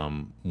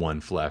become one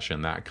flesh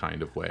in that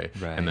kind of way.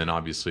 Right. And then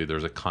obviously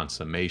there's a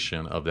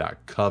consummation of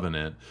that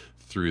covenant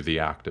through the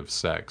act of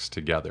sex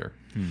together.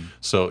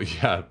 So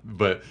yeah,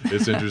 but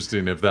it's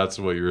interesting if that's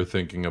what you were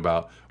thinking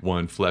about,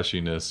 one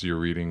fleshiness. You're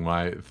reading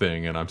my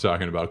thing and I'm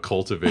talking about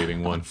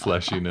cultivating one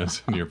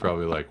fleshiness, and you're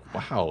probably like,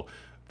 wow,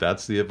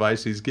 that's the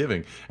advice he's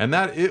giving. And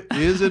that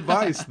is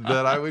advice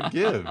that I would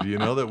give,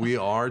 that we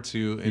are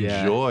to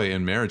enjoy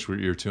in marriage.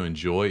 We're to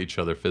enjoy each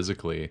other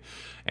physically.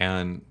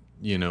 And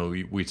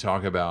we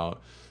talk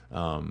about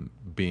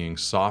being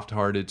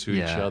soft-hearted to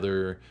each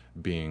other,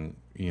 being,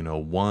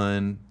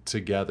 one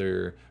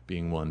together,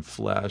 being one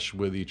flesh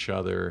with each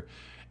other.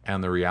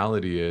 And the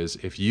reality is,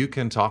 if you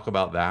can talk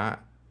about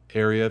that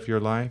area of your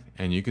life,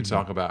 and you can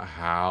talk about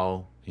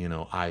how,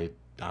 I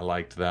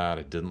liked that,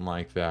 I didn't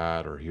like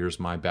that, or here's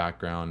my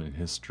background and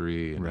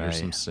history, and here's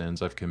some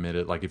sins I've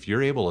committed. Like, if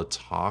you're able to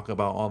talk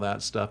about all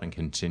that stuff and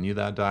continue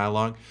that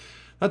dialogue,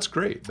 that's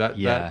great. That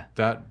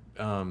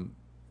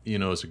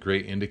is a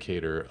great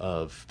indicator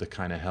of the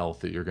kind of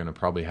health that you're going to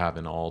probably have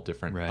in all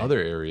different other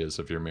areas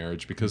of your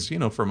marriage. Because,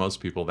 for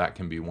most people, that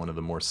can be one of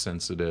the more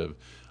sensitive,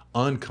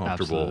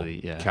 uncomfortable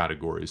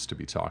categories to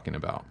be talking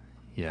about.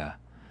 Yeah,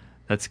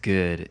 that's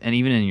good. And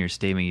even in your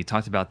statement, you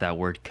talked about that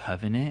word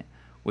covenant,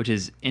 which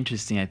is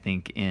interesting, I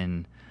think,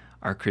 in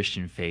our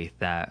Christian faith,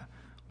 that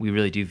we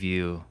really do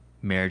view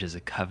marriage as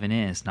a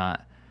covenant. It's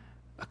not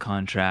a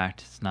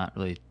contract. It's not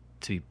really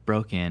to be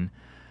broken.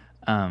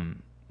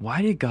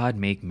 Why did God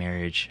make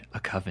marriage a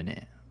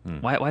covenant?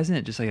 Why isn't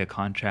it just like a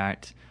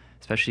contract,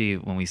 especially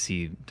when we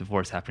see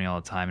divorce happening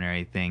all the time and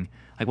everything?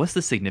 Like, what's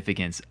the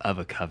significance of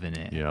a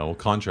covenant? Yeah, well,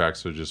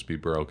 contracts would just be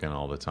broken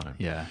all the time.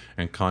 Yeah.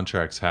 And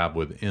contracts have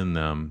within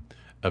them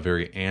a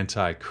very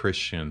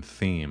anti-Christian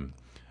theme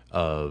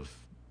of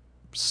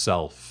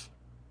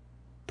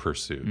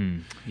self-pursuit.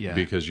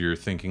 Because you're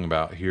thinking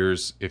about,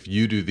 if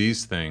you do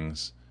these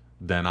things,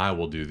 then I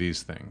will do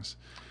these things.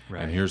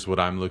 Right. And here's what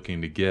I'm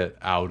looking to get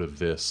out of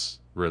this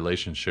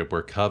relationship,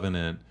 where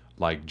covenant,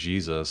 like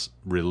Jesus,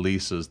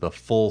 releases the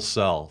full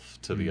self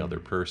to the other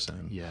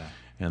person. Yeah.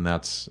 And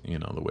that's,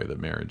 the way that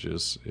marriage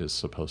is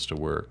supposed to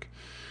work.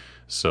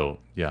 So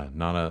yeah,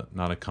 not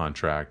a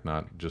contract,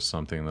 not just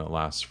something that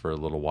lasts for a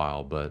little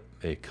while, but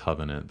a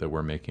covenant that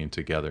we're making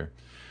together.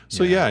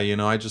 So yeah,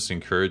 I just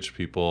encourage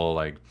people,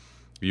 like,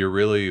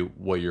 kind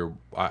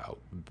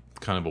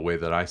of a way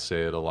that I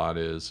say it a lot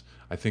is,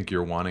 I think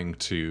you're wanting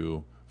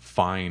to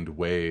find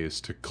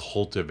ways to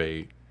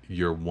cultivate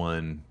your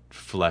one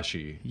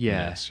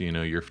fleshiness.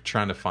 You're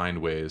trying to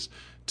find ways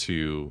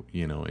to,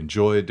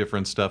 enjoy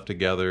different stuff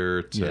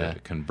together, to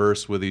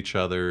converse with each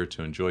other,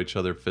 to enjoy each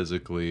other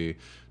physically,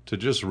 to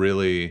just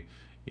really,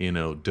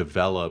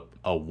 develop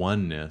a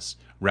oneness,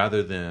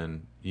 rather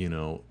than,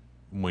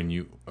 when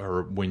you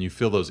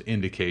feel those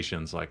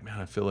indications, like, man,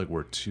 I feel like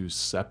we're two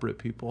separate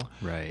people.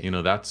 Right.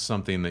 That's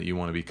something that you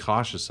want to be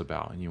cautious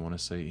about, and you want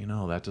to say,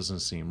 that doesn't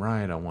seem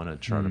right. I want to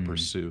try to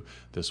pursue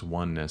this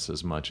oneness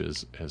as much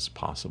as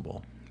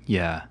possible.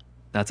 Yeah,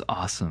 that's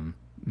awesome,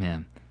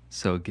 man.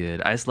 So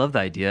good. I just love the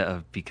idea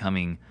of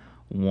becoming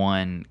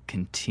one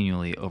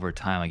continually over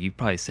time. Like, you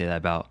probably say that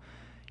about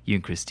you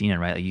and Christina,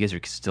 right? Like, you guys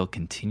are still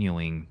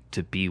continuing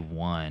to be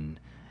one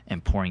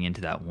and pouring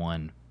into that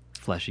one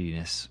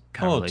fleshiness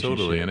kind of relationship.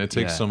 Totally. And it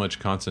takes so much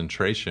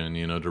concentration,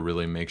 to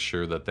really make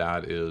sure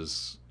that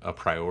is a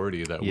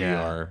priority that we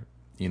are,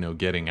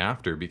 getting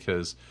after.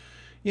 Because,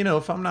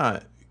 if I'm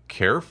not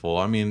careful,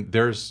 I mean,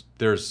 there's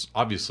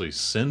obviously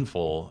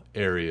sinful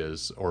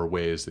areas or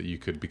ways that you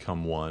could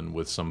become one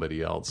with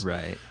somebody else.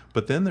 Right.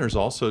 But then there's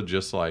also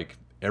just like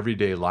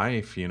everyday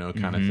life,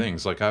 kind of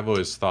things. Like, I've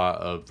always thought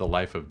of the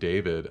life of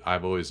David.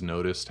 I've always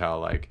noticed how,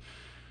 like,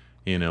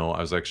 I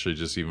was actually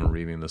just even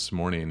reading this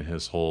morning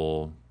his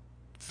whole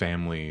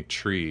family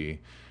tree,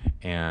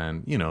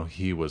 and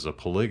he was a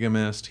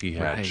polygamist. He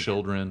had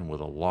children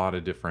with a lot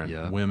of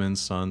different women,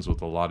 sons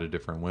with a lot of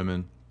different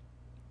women,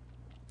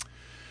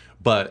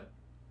 but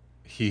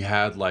he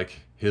had like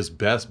his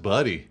best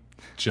buddy,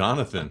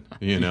 Jonathan,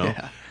 you know?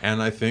 Yeah.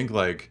 And I think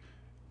like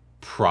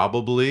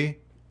probably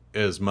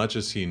as much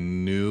as he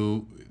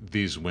knew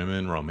these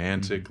women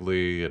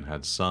romantically and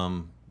had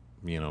some,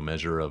 you know,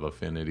 measure of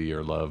affinity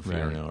or love,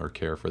 Right. you know, or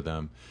care for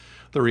them,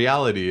 the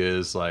reality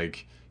is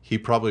like he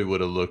probably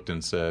would have looked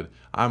and said,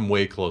 I'm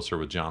way closer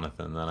with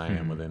Jonathan than I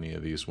am with any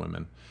of these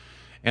women.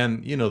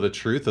 And, you know, the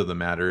truth of the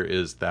matter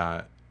is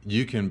that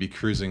you can be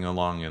cruising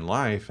along in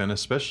life, and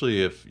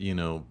especially if, you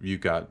know, you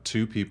got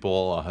two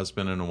people, a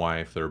husband and a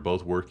wife, that are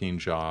both working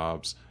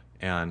jobs,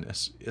 and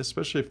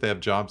especially if they have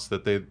jobs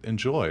that they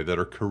enjoy, that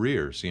are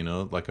careers, you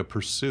know, like a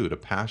pursuit, a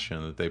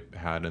passion that they've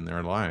had in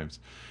their lives.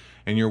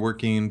 And you're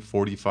working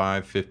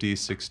 45, 50,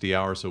 60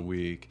 hours a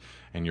week,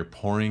 and you're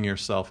pouring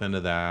yourself into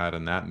that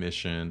and that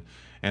mission.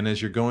 And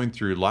as you're going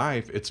through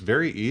life, it's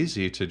very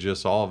easy to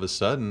just all of a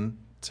sudden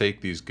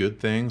take these good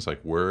things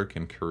like work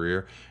and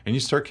career, and you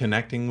start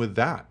connecting with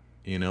that,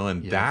 you know,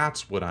 and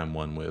that's what I'm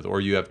one with.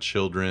 Or you have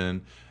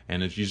children,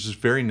 and you just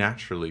very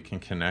naturally can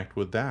connect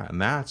with that,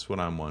 and that's what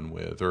I'm one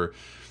with. Or,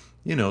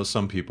 you know,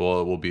 some people,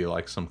 it will be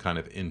like some kind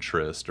of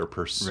interest or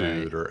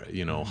pursuit, or,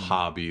 you know,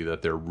 hobby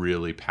that they're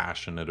really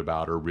passionate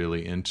about or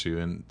really into,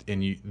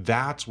 and you,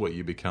 that's what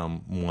you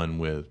become one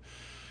with.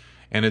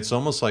 And it's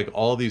almost like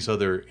all these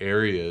other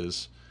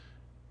areas,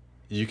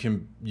 you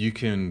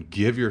can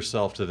give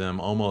yourself to them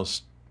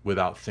almost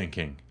without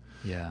thinking.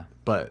 Yeah.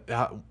 But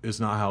that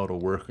is not how it'll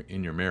work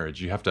in your marriage.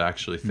 You have to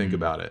actually think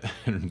about it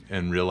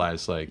and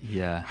realize, like,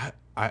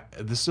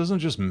 this doesn't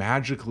just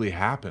magically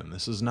happen.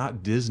 This is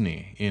not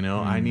Disney, you know.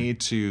 I need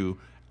to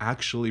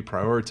actually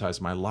prioritize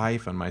my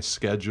life and my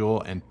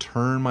schedule and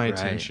turn my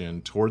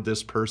attention toward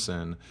this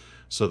person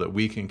so that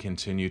we can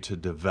continue to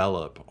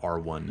develop our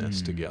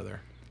oneness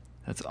together.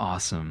 That's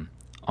awesome.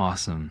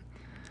 Awesome.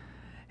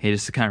 Hey,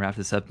 just to kind of wrap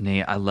this up,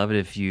 Nate, I love it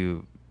if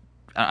you,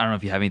 I don't know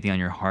if you have anything on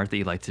your heart that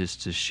you'd like to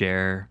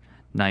share,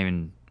 not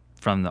even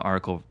from the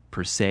article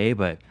per se,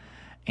 but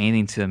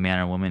anything to a man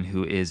or woman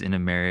who is in a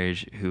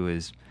marriage, who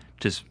is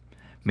just,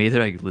 maybe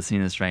they're like listening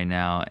to this right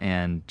now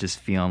and just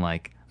feeling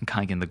like I'm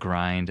kind of in the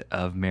grind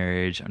of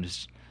marriage. I'm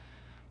just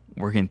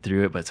working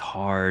through it, but it's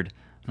hard.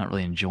 I'm not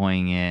really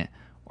enjoying it,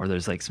 or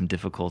there's like some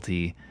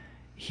difficulty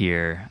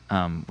here.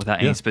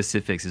 Without any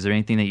specifics, is there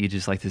anything that you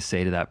just like to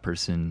say to that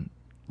person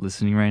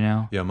listening right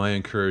now? Yeah, my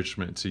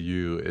encouragement to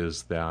you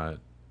is that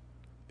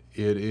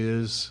it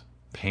is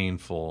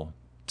painful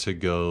to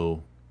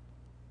go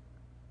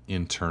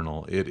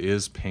internal. It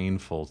is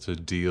painful to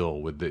deal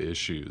with the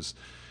issues.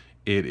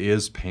 It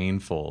is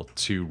painful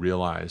to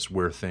realize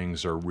where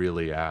things are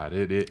really at.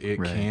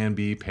 It can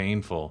be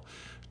painful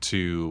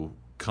to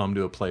come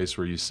to a place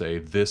where you say,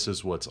 this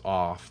is what's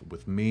off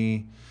with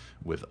me,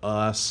 with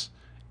us.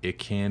 It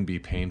can be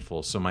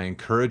painful. So my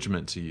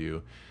encouragement to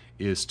you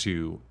is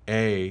to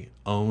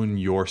own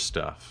your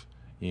stuff.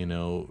 You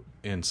know,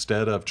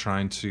 instead of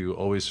trying to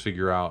always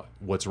figure out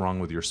what's wrong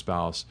with your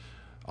spouse,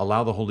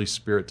 allow the Holy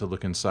Spirit to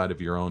look inside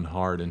of your own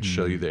heart and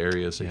show you the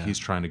areas that He's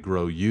trying to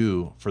grow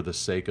you for the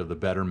sake of the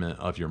betterment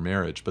of your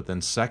marriage. But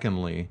then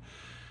secondly,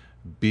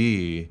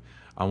 I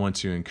want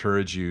to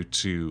encourage you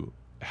to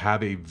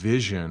have a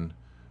vision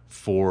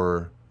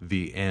for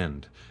the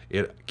end.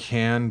 It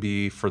can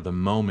be, for the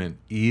moment,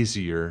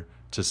 easier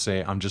to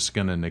say, I'm just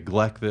going to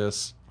neglect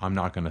this. I'm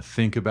not going to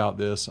think about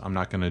this. I'm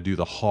not going to do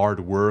the hard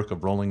work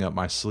of rolling up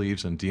my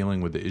sleeves and dealing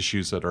with the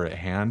issues that are at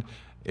hand.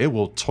 It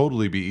will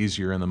totally be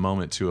easier in the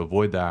moment to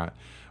avoid that,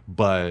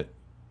 but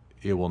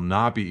it will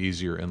not be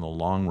easier in the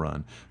long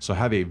run. So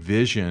have a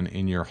vision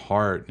in your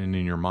heart and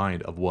in your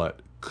mind of what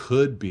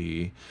could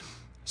be,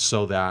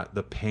 so that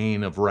the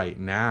pain of right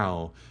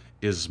now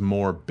is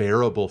more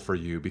bearable for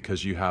you,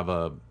 because you have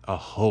a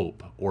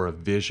hope or a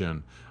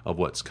vision of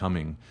what's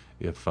coming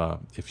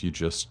if you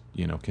just,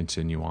 you know,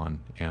 continue on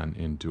and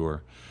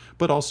endure.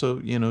 But also,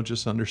 you know,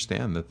 just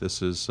understand that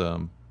this is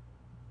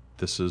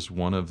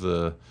one of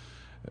the,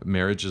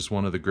 marriage is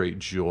one of the great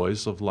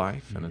joys of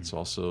life, and it's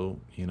also,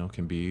 you know,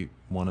 can be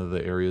one of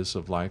the areas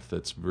of life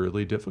that's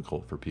really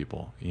difficult for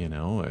people, you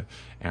know,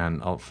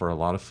 and for a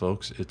lot of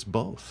folks, it's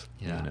both,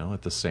 you know,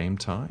 at the same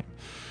time.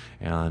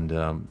 And,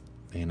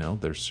 you know,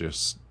 there's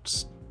just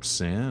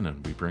sin,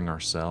 and we bring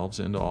ourselves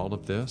into all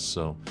of this.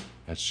 So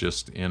that's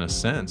just, in a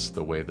sense,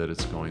 the way that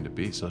it's going to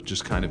be. So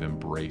just kind of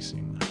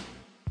embracing that.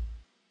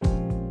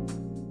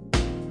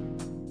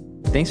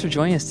 Thanks for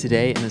joining us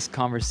today in this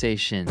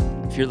conversation.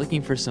 If you're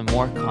looking for some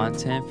more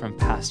content from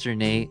Pastor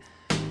Nate,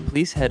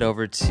 please head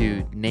over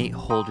to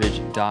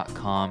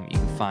nateholdridge.com. You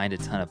can find a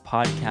ton of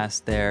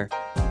podcasts there,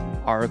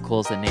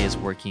 articles that Nate is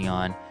working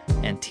on,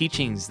 and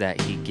teachings that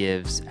he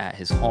gives at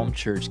his home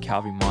church,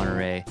 Calvary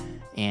Monterey,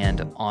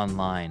 and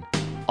online.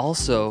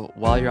 Also,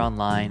 while you're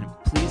online,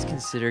 please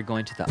consider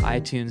going to the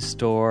iTunes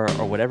store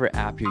or whatever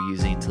app you're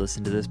using to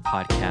listen to this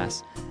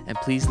podcast, and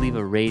please leave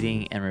a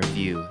rating and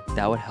review.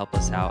 That would help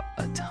us out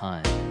a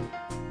ton.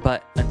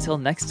 But until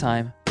next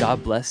time,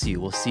 God bless you.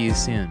 We'll see you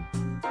soon.